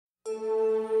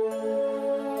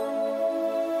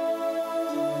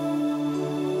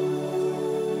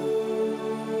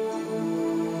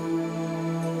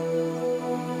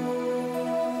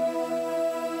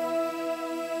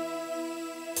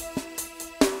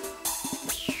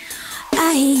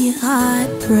I hear your heart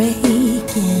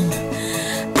breaking,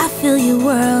 I feel your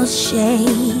world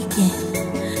shaking,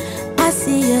 I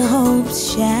see your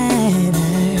hopes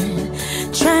shattered,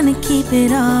 trying to keep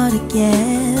it all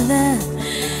together.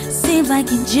 Seems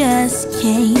like you just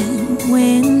can't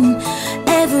win.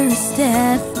 Every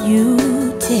step you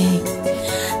take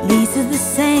leads to the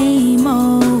same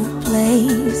old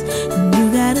place, and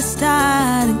you gotta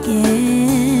start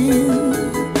again.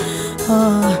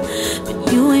 Oh,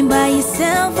 but you ain't by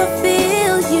yourself, I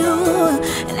feel you,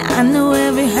 and I know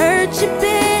every hurt you've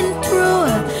been through.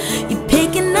 You're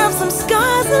picking up some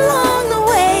scars along the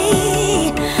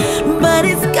way, but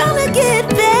it's gonna get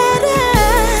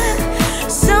better.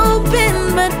 So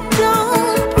bend but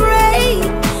don't break,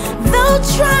 though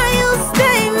trials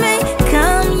they may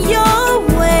come your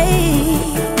way.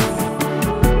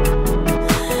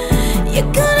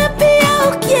 You're gonna be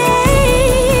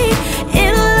okay.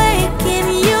 It'll ache and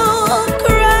you'll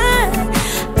cry.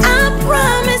 I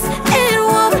promise it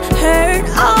won't hurt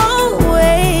always.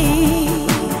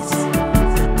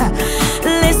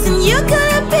 Listen, you're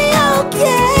gonna be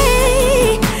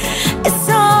okay. It's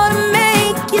all to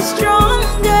make you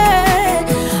stronger.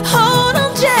 Hold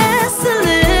on just a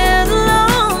little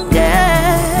longer.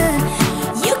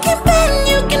 You can bend,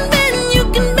 you can bend, you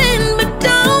can bend, but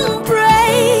don't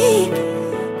break.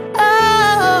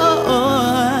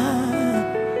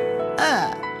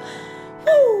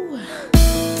 Woo.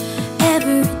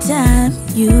 Every time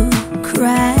you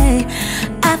cry,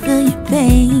 I feel your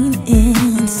pain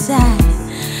inside.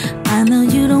 I know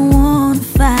you don't wanna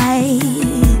fight,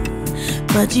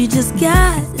 but you just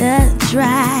gotta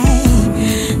try.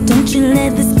 Don't you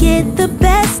let this get the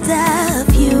best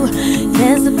of you.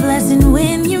 There's a blessing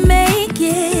when you make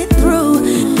it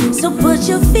through. So put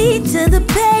your feet to the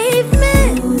pavement.